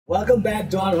Welcome back,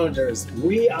 Dawn Hunters.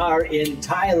 We are in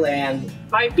Thailand.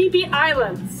 By PP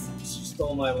Islands. She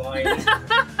stole my line.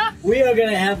 We are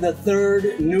gonna have the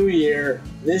third New Year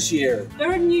this year.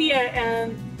 Third New Year,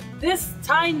 and this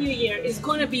Thai New Year is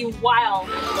gonna be wild.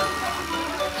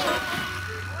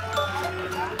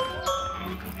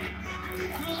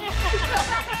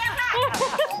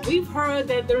 We've heard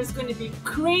that there's going to be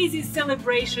crazy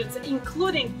celebrations,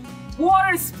 including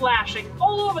water splashing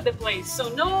all over the place, so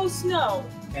no snow.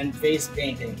 And face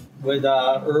painting with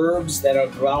herbs that are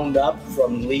ground up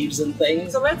from leaves and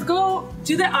things. So let's go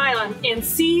to the island and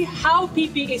see how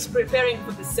PP is preparing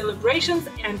for the celebrations,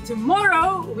 and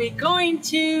tomorrow we're going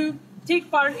to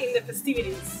take part in the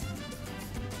festivities.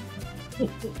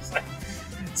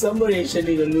 Somebody should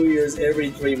need a New Year's every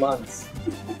 3 months.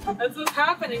 That's what's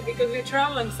happening because we're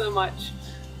traveling so much.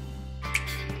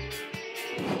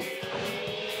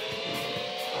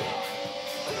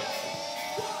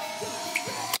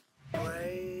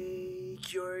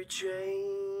 Break your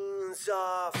chains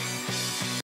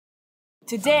off.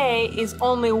 Today is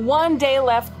only one day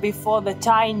left before the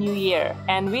Thai New Year,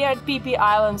 and we are at PP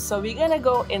Island, so we're gonna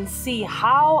go and see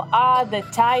how are the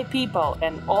Thai people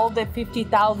and all the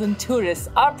 50,000 tourists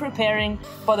are preparing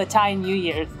for the Thai New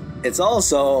Year. It's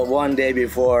also one day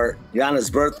before Yana's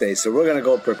birthday, so we're gonna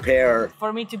go prepare.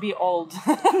 For me to be old.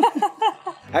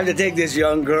 I have to take this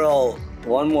young girl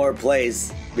one more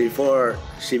place before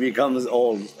she becomes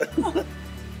old.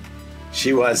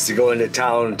 She wants to go into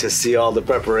town to see all the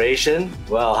preparation.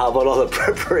 Well, how about all the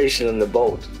preparation on the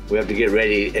boat? We have to get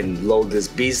ready and load this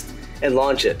beast and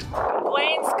launch it.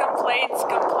 Complaints, complaints,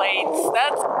 complaints.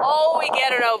 That's all we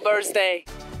get on our birthday.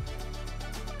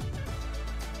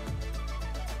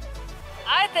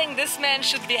 I think this man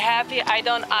should be happy I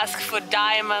don't ask for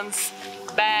diamonds,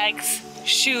 bags,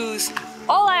 shoes.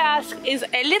 All I ask is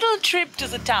a little trip to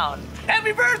the town.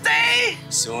 Happy birthday!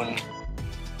 Soon.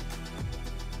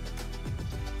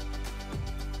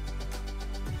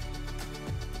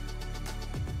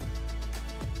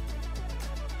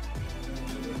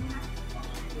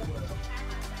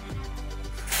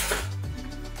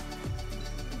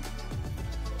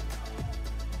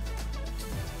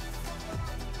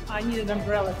 I need an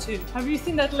umbrella too. Have you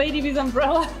seen that lady with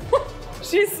umbrella?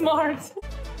 She's smart.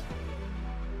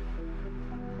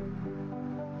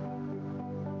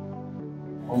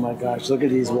 Oh my gosh, look at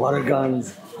these water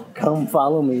guns. Come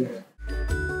follow me.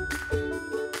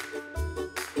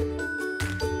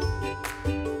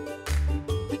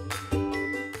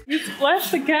 You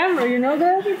splashed the camera, you know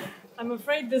that? I'm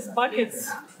afraid this bucket's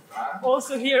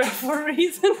also here for a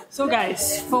reason. So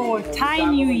guys, for Thai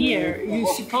New Year,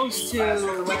 you're supposed to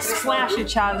like splash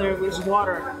each other with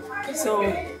water.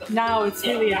 So now it's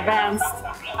really advanced.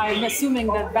 I'm assuming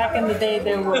that back in the day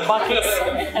there were buckets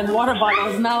and water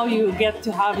bottles. Now you get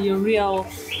to have your real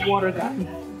water gun.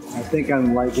 I think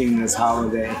I'm liking this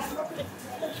holiday.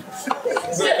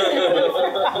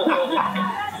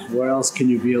 Where else can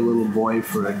you be a little boy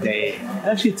for a day?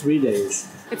 Actually, 3 days.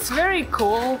 It's very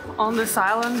cool on this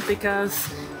island because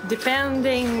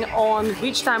depending on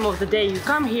which time of the day you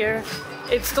come here,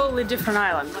 it's totally different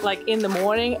island. Like in the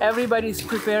morning, everybody's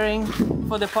preparing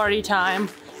for the party time.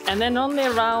 And then only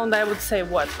around, I would say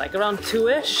what, like around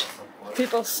 2-ish,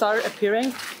 people start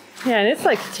appearing. Yeah, and it's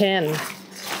like 10.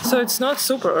 So it's not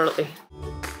super early.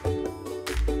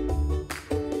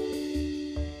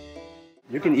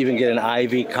 You can even get an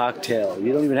IV cocktail.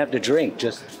 You don't even have to drink,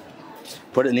 just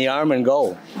put it in the arm and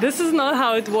go. This is not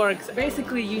how it works.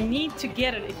 Basically, you need to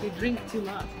get it if you drink too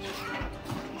much.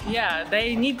 Yeah,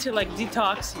 they need to like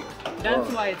detox you. That's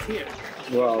why it's here.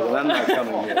 Well, I'm not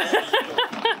coming here.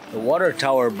 The water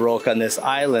tower broke on this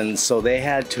island, so they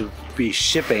had to be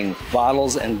shipping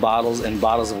bottles and bottles and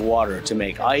bottles of water to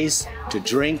make ice, to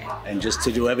drink, and just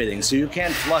to do everything. So you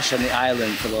can't flush on the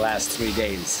island for the last 3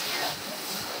 days.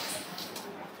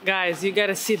 Guys, you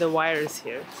gotta see the wires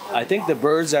here. I think the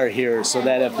birds are here so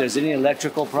that if there's any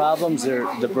electrical problems,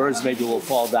 the birds maybe will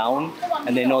fall down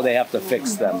and they know they have to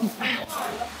fix them.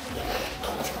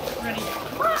 Ready.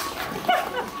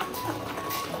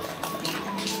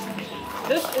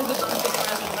 This is a perfect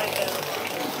present right there.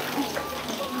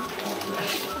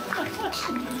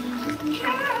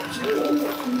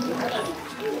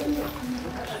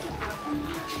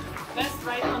 Best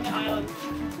ride on the island.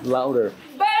 Louder.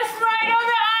 Best ride on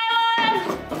the island!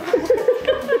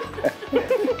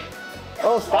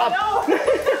 Oh, stop. Oh, no.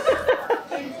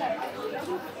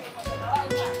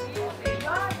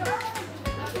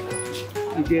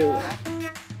 You do.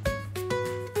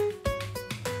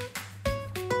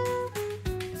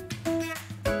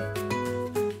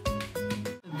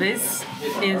 This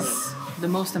is the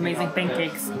most amazing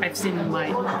pancakes I've seen in my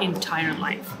entire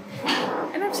life.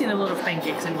 And I've seen a lot of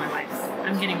pancakes in my life.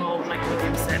 I'm getting old, like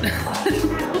William said.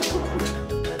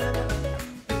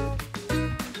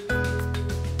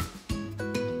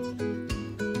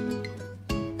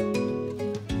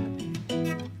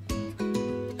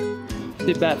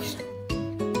 The best.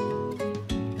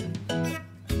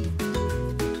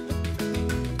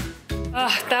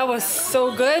 That was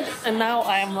so good, and now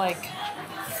I'm like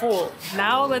full.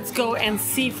 Now let's go and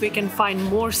see if we can find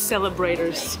more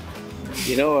celebrators.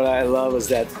 You know what I love is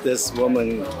that this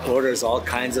woman orders all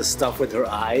kinds of stuff with her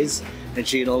eyes, and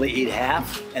she can only eat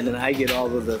half, and then I get all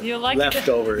of the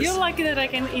leftovers. You're lucky that I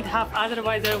can eat half,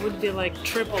 otherwise there would be like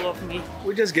triple of me.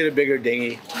 We just get a bigger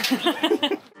dinghy.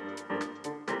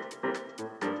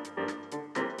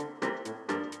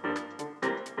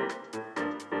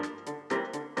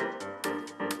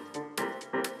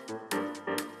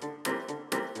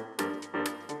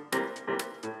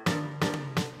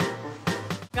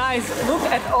 Guys, look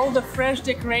at all the fresh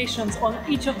decorations on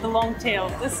each of the long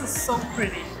tails. This is so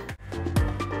pretty.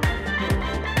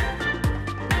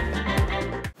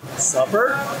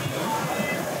 Supper?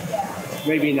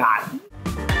 Maybe not.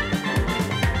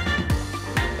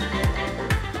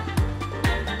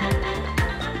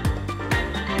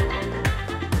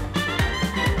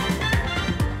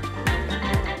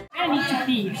 I need to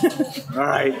pee. All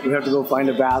right, we have to go find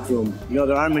a bathroom. You know,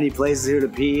 there aren't many places here to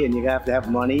pee, and you have to have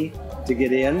money to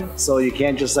get in, so you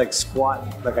can't just like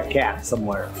squat like a cat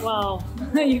somewhere. Wow,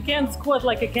 you can't squat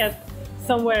like a cat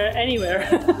somewhere, anywhere.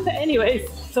 Anyways,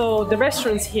 so the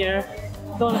restaurants here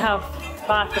don't have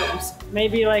bathrooms.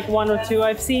 Maybe like one or two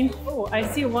I've seen. Oh, I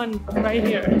see one right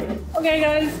here. Okay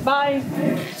guys, bye.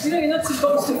 You know, you're not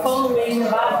supposed to follow me in the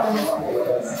bathroom.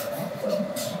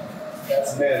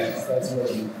 That's men's, that's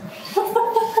women.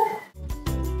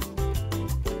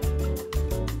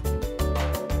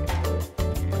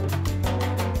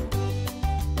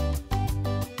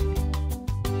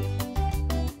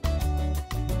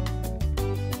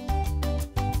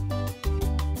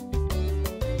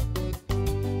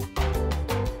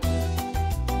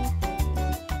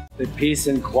 The peace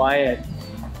and quiet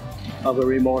of a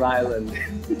remote island.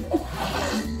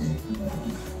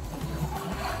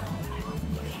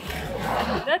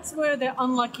 That's where the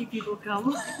unlucky people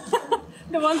come.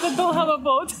 The ones that don't have a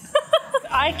boat.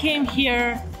 I came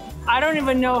here, I don't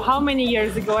even know how many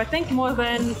years ago. I think more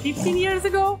than 15 years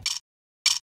ago.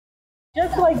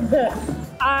 Just like this.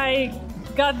 I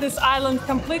got this island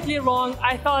completely wrong.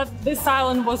 I thought this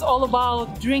island was all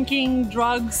about drinking,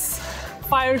 drugs,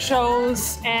 fire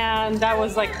shows, and that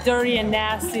was like dirty and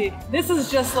nasty. This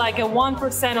is just like a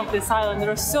 1% of this island.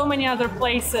 There are so many other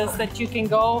places that you can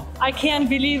go. I can't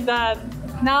believe that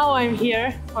now I'm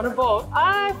here on a boat.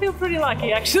 I feel pretty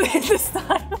lucky actually at this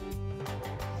time.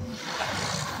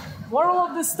 Moral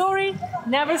of the story,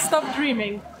 never stop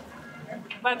dreaming.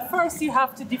 But first you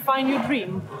have to define your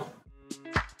dream.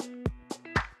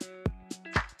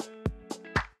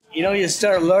 You know, you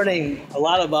start learning a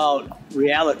lot about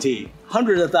reality.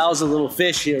 Hundreds of thousands of little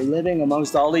fish here living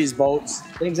amongst all these boats,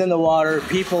 things in the water,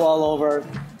 people all over,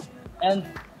 and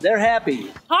they're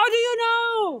happy. How do you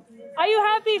know? Are you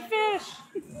happy, fish?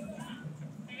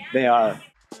 They are.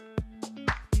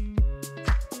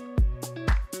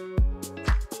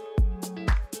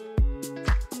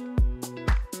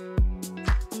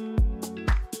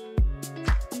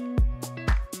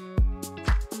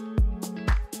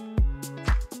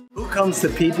 Who comes to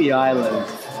Phi Phi Island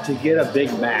to get a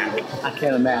Big Mac? I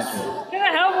can't imagine. Can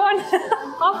I have one?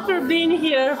 After being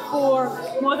here for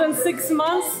more than 6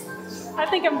 months, I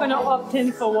think I'm gonna opt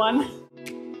in for one.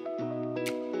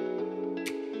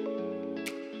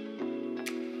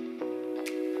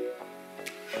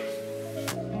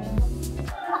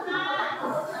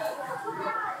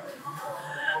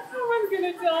 Someone's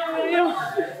gonna tell William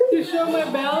to show my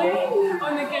belly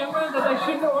on the camera that I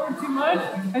shouldn't order too much,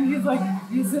 and he's like,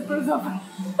 your zipper's up.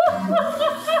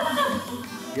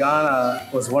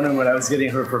 Yana was wondering what I was getting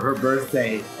her for her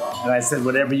birthday, and I said,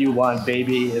 whatever you want,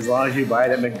 baby, as long as you buy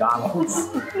it at McDonald's.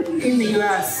 In the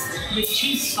US, the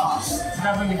cheese sauce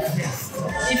doesn't exist.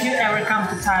 If you ever come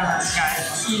to Thailand,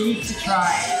 guys, you need to try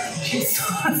cheese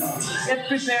sauce. Get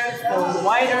prepared for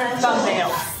wider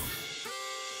thumbnails.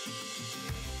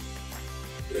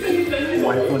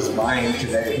 Wife was buying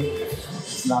today.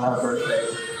 It's not her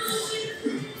birthday.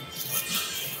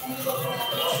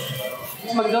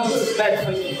 McDonald's is bad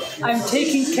for you. I'm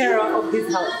taking care of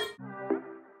his health.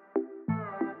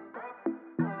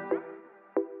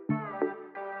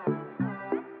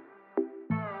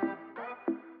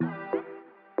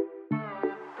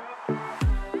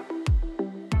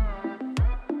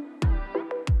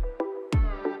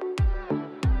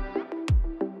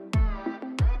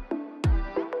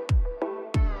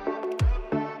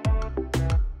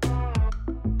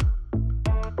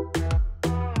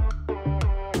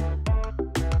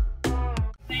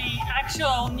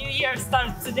 actual New Year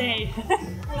starts today,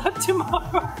 not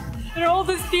tomorrow. There are all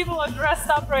these people are dressed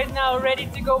up right now, ready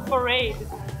to go parade.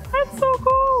 That's so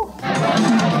cool!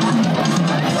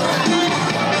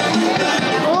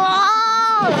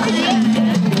 Wow!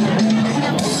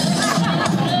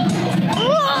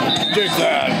 Dig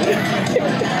that!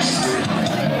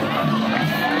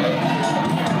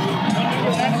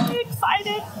 I'm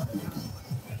excited!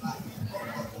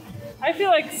 I feel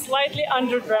like slightly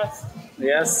underdressed.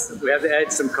 Yes, we have to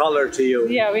add some color to you.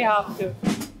 Yeah, we have to.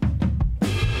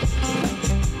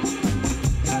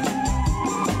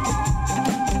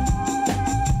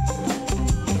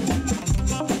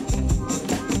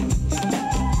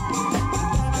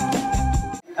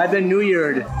 I've been New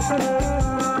Year'd.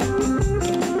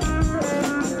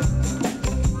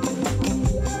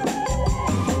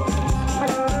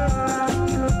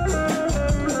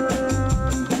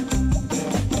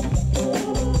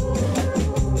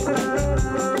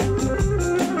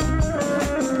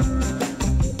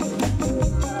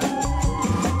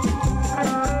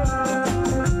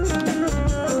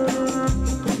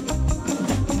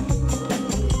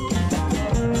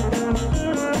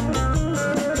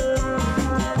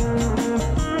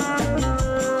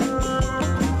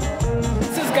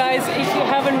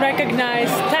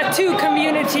 Recognized tattoo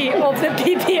community of the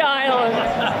PP Island.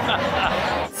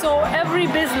 So every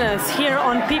business here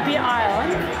on PP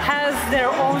Island has their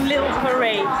own little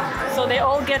parade. So they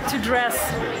all get to dress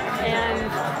and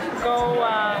go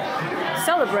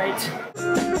celebrate.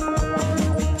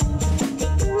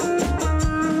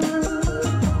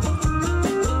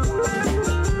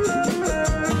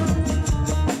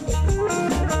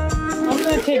 I'm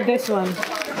gonna take this one.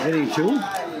 Ready two?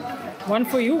 One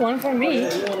for you, one for me.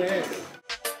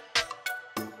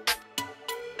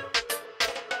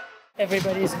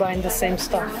 Everybody's buying the same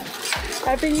stuff.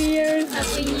 Happy New Year's!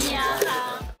 Happy New Year!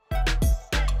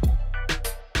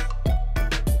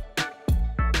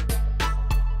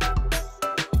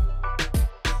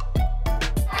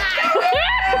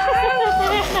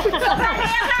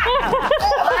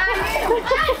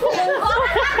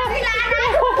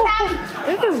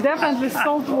 This is definitely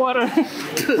salt water.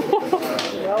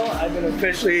 Well, I've been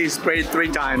officially sprayed 3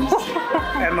 times,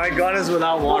 and my gun is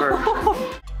without water.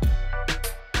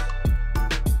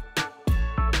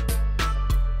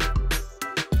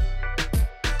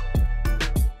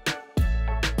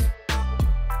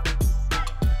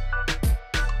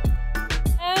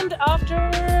 And after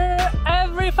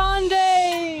every fun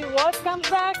day, what comes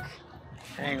back?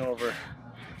 Hangover.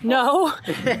 No,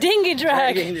 dinghy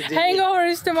drag. Dragging the dinghy. Hangover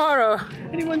is tomorrow.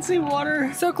 Anyone see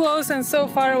water? So close and so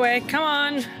far away. Come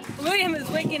on. William is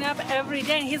waking up every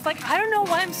day and he's like, I don't know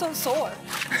why I'm so sore.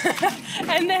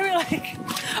 And then we're like,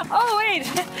 oh wait,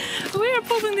 we are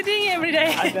pulling the dinghy every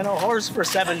day. I've been a horse for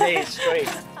 7 days straight.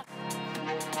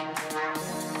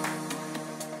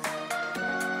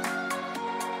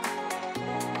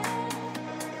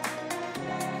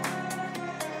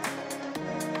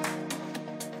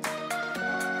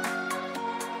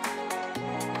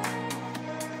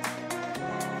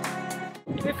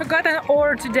 We forgot an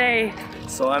oar today.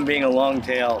 So I'm being a long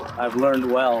tail. I've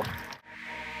learned well.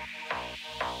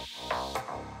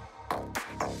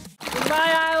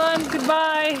 Goodbye, island.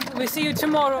 Goodbye. We see you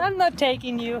tomorrow. I'm not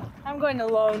taking you. I'm going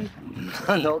alone.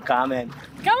 No comment.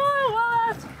 Come on,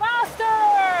 Wallace!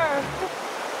 Faster!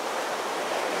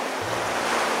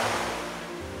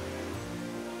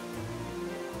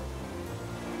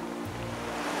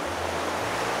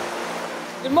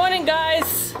 Good morning,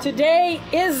 guys! Today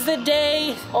is the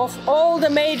day of all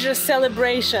the major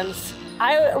celebrations.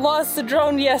 I lost the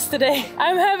drone yesterday.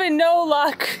 I'm having no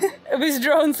luck with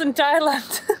drones in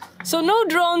Thailand. So no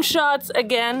drone shots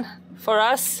again for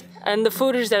us. And the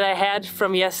footage that I had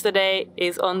from yesterday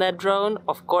is on that drone.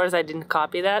 Of course, I didn't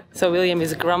copy that. So William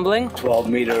is grumbling. 12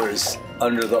 meters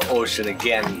under the ocean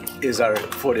again is our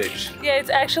footage. Yeah, it's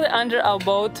actually under our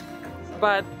boat,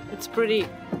 but it's pretty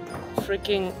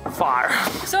freaking far.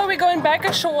 So we're going back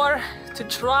ashore to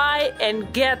try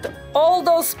and get all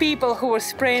those people who were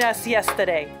spraying us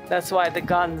yesterday. That's why the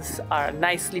guns are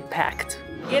nicely packed.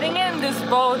 Getting in this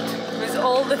boat with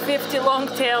all the 50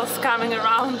 longtails coming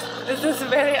around. This is a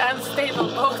very unstable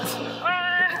boat.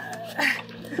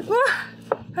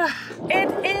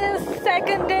 It is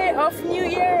second day of New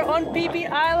Year on PP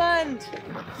Island.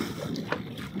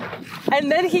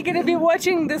 And then he's gonna be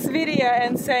watching this video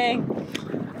and saying,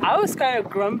 I was kind of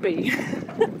grumpy.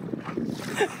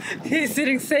 He's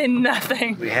sitting saying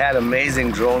nothing. We had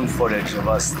amazing drone footage of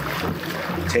us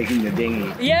taking the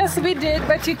dinghy. Yes, we did,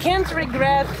 but you can't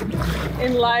regret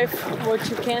in life what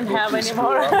you can't have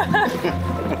anymore.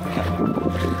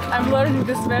 I'm learning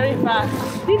this very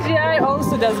fast. DJI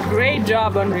also does great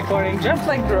job on recording, just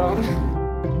like drone.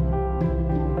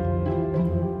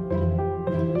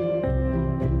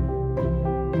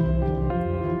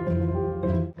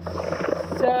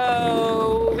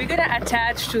 So we're gonna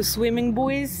attach to swimming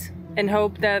buoys and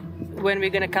hope that when we're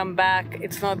gonna come back,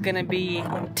 it's not gonna be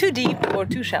too deep or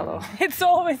too shallow.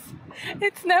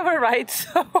 It's never right,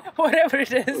 so whatever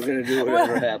it is. We're gonna do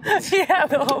whatever happens. Yeah,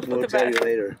 we'll hope for the tell best. you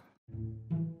later.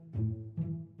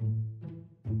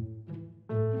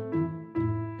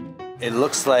 It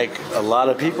looks like a lot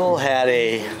of people had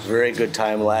a very good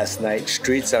time last night.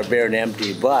 Streets are bare and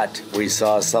empty, but we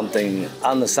saw something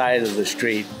on the side of the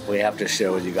street we have to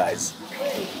share with you guys.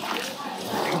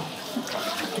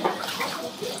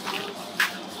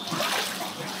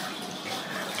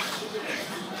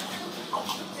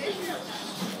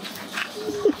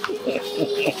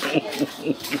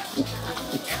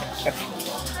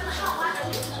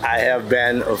 I have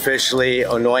been officially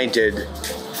anointed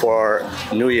for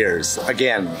New Year's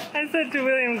again. I said to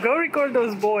William, go record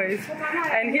those boys.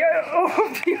 And here,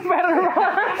 oh, you better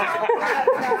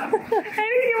run. And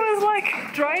he was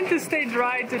like trying to stay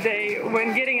dry today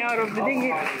when getting out of the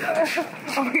dinghy.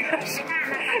 Oh my gosh.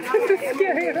 This is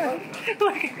scary.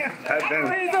 Look at him.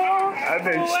 I've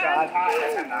been shot.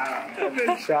 I've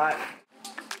been shot.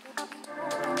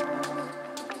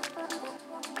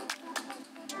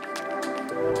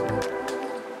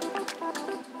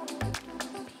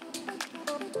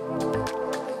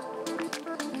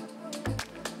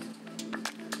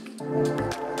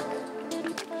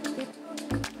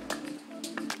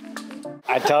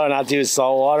 I tell her not to use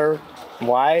salt water.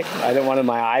 Why? I don't want it in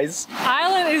my eyes.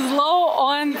 Island is low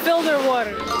on filtered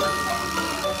water.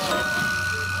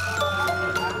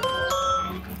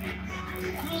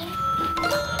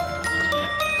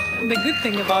 The good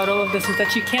thing about all of this is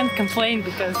that you can't complain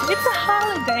because it's a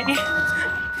holiday.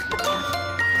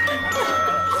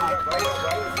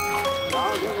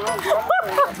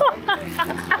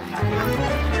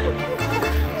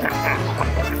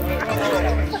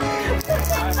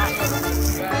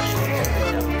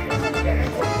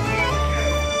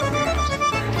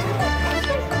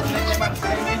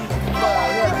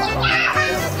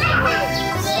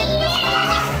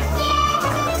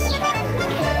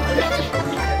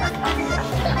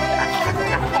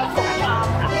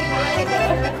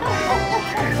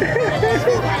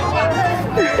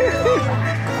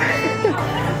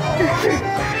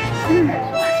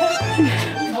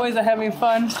 Boys are having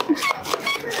fun.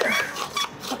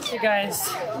 Hey guys,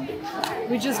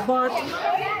 we just bought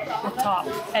a top,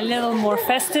 a little more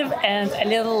festive and a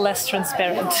little less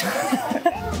transparent.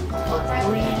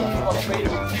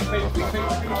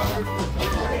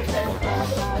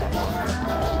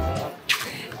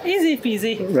 Easy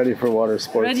peasy. Ready for water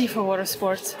sports. Ready for water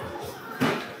sports.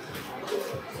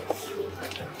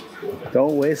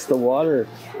 Don't waste the water.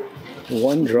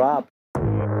 One drop. I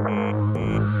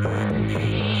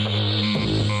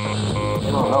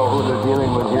don't know who they're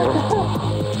dealing with here.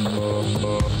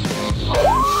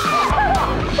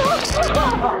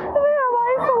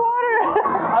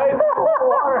 Ice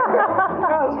water.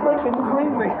 That was freaking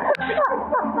freezing.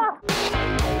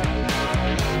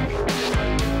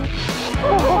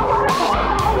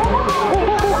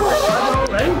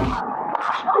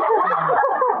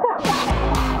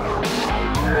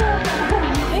 I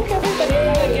think everybody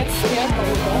kind of gets scared by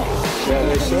that. Yeah,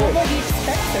 they should. Nobody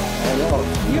expects it. I know.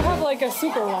 You have like a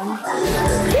super one.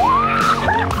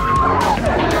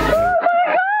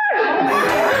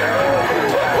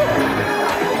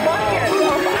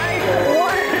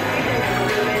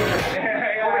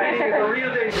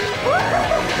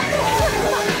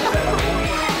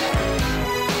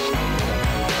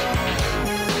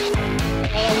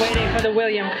 While I'm waiting for the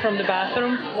William from the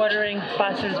bathroom, watering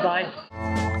passersby.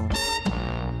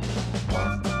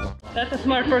 That's a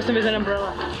smart person with an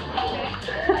umbrella.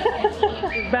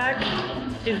 He's back.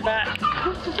 He's back.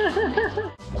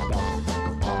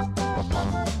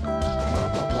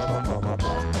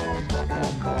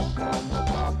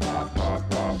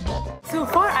 So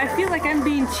far, I feel like I'm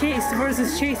being chased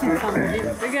versus chasing somebody.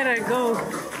 We gotta go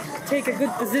take a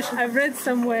good position. I've read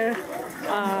somewhere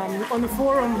on the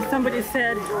forum, somebody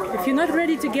said, if you're not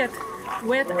ready to get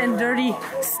wet and dirty,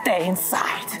 stay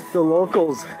inside. The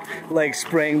locals like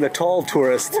spraying the tall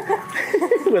tourist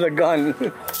with a gun.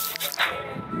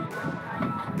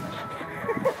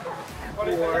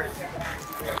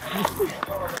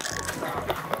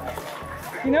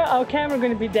 You know, our camera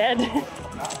gonna be dead.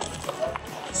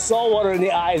 Salt water in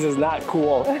the eyes is not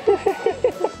cool.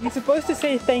 You're supposed to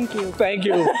say thank you. Thank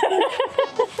you.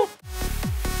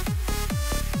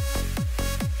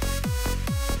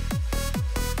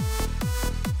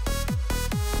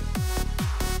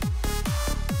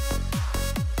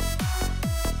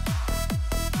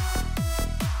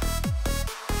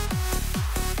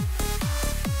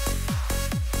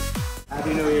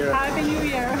 Happy New Year. Happy New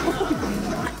Year.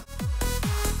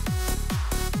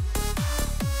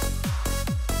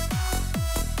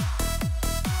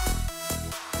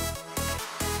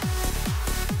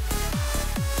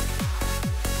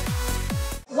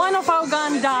 One of our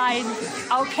guns died,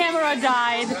 our camera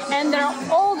died, and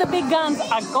all the big guns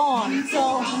are gone.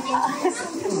 So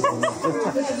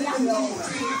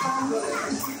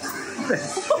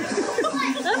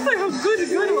that's like a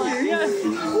good one. Yeah.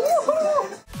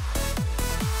 Woohoo!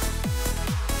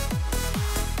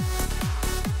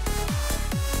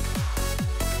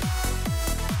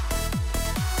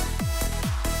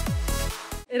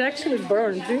 It actually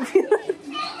burned. Do you feel it?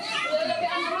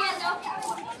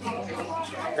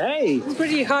 Hey! It's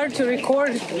pretty hard to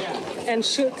record and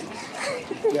shoot.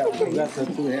 Yeah, that's a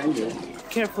two-hander.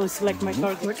 Carefully select my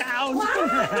target. Look out!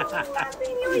 Happy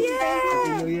New Year!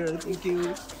 Happy New Year, thank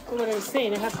you. What I was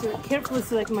saying, I have to carefully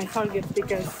select my target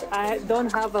because I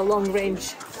don't have a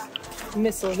long-range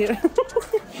missile here.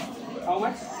 How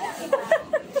much?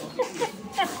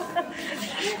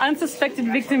 Unsuspected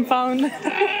victim found.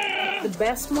 The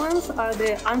best ones are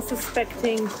the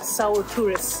unsuspecting sour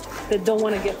tourists that don't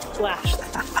want to get flashed.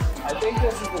 I think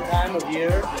this is the time of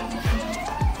year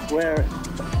where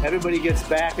everybody gets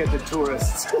back at the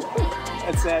tourists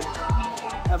and said,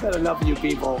 I've had enough of you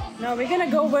people. Now we're gonna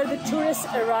go where the tourists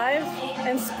arrive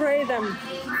and spray them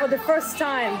for the first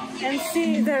time and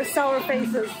see their sour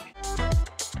faces.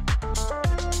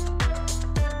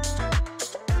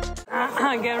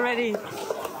 Get ready.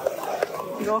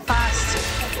 Go fast.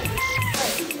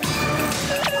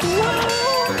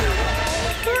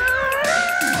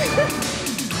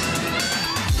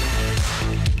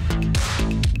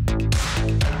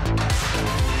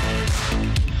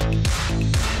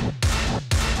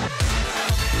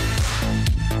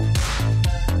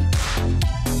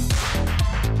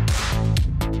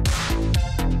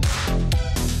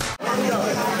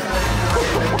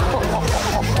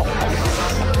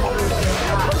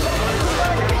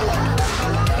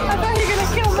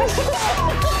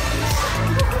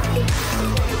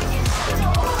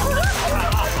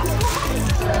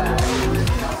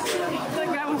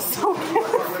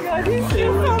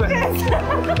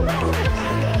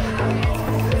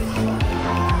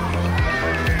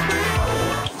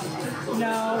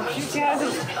 No, you guys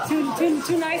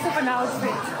too nice of an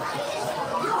outfit.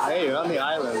 Hey, you're on the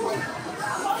island.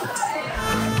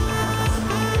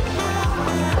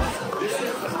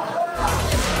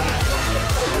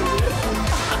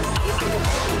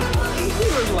 He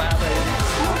was laughing.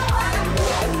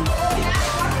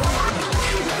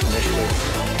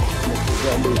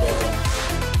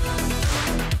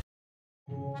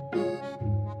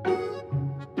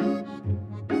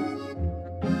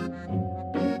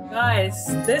 Guys,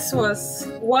 this was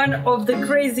one of the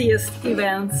craziest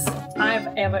events I've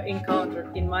ever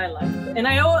encountered in my life. And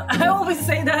I always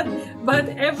say that, but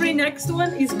every next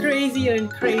one is crazier and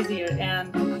crazier.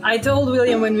 And I told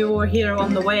William when we were here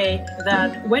on the way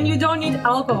that when you don't need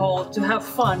alcohol to have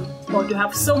fun, or to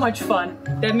have so much fun,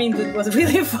 that means it was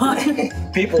really fun.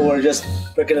 People were just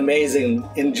freaking amazing,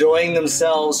 enjoying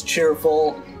themselves,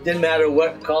 cheerful. Didn't matter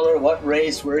what color, what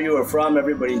race, where you were from,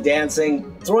 everybody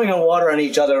dancing, throwing on water on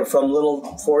each other, from little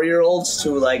 4-year-olds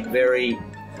to like very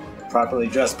properly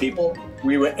dressed people.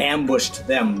 We would ambushed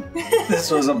them. This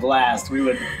was a blast. We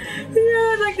would...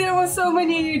 Yeah, like there were so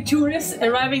many tourists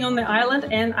arriving on the island,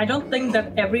 and I don't think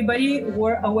that everybody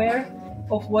were aware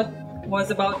of what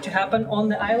was about to happen on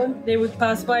the island. They would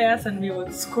pass by us and we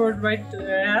would squirt right to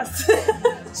their ass.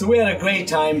 So we had a great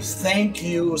time. Thank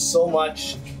you so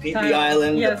much, Pete the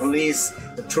Island, yes. The police,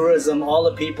 the tourism, all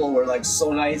the people were like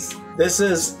so nice. This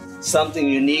is something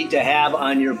you need to have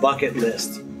on your bucket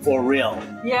list, for real.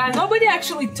 Yeah, nobody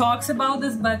actually talks about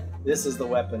this, but this is the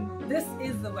weapon. This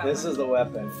is the weapon. This is the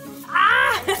weapon.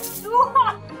 Ah!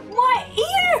 My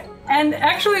ear! And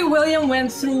actually William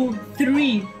went through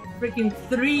three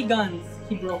guns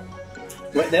he broke.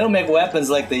 They don't make weapons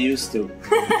like they used to.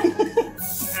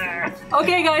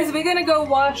 Okay guys, we're gonna go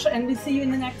wash and we'll see you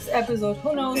in the next episode.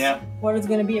 Who knows what it's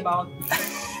gonna be about.